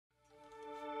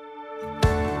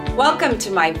Welcome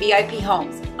to My VIP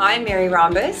Homes. I'm Mary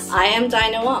Rhombus. I am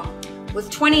Dinah Wong. With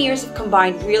 20 years of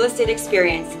combined real estate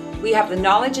experience, we have the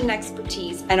knowledge and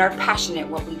expertise and are passionate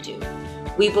what we do.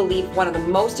 We believe one of the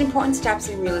most important steps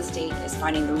in real estate is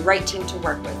finding the right team to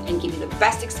work with and give you the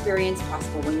best experience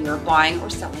possible when you are buying or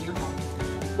selling a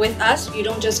home. With us, you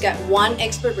don't just get one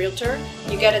expert realtor,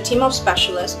 you get a team of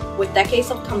specialists with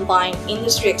decades of combined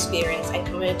industry experience and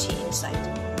community insight.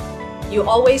 You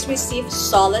always receive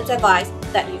solid advice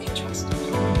that you can trust.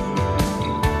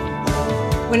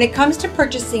 When it comes to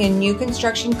purchasing a new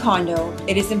construction condo,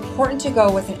 it is important to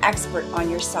go with an expert on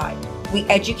your side. We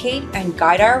educate and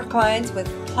guide our clients with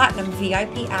Platinum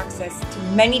VIP access to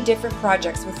many different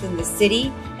projects within the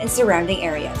city and surrounding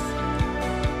areas.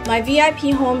 My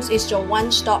VIP Homes is your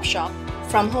one-stop shop,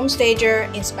 from home stager,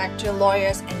 inspector,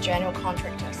 lawyers, and general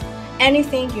contractors.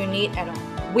 Anything you need at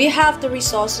all. We have the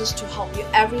resources to help you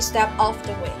every step of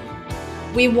the way.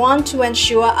 We want to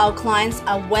ensure our clients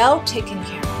are well taken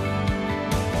care of.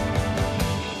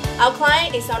 Our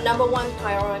client is our #1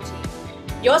 priority.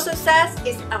 Your success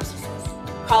is our success.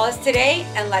 Call us today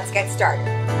and let's get started.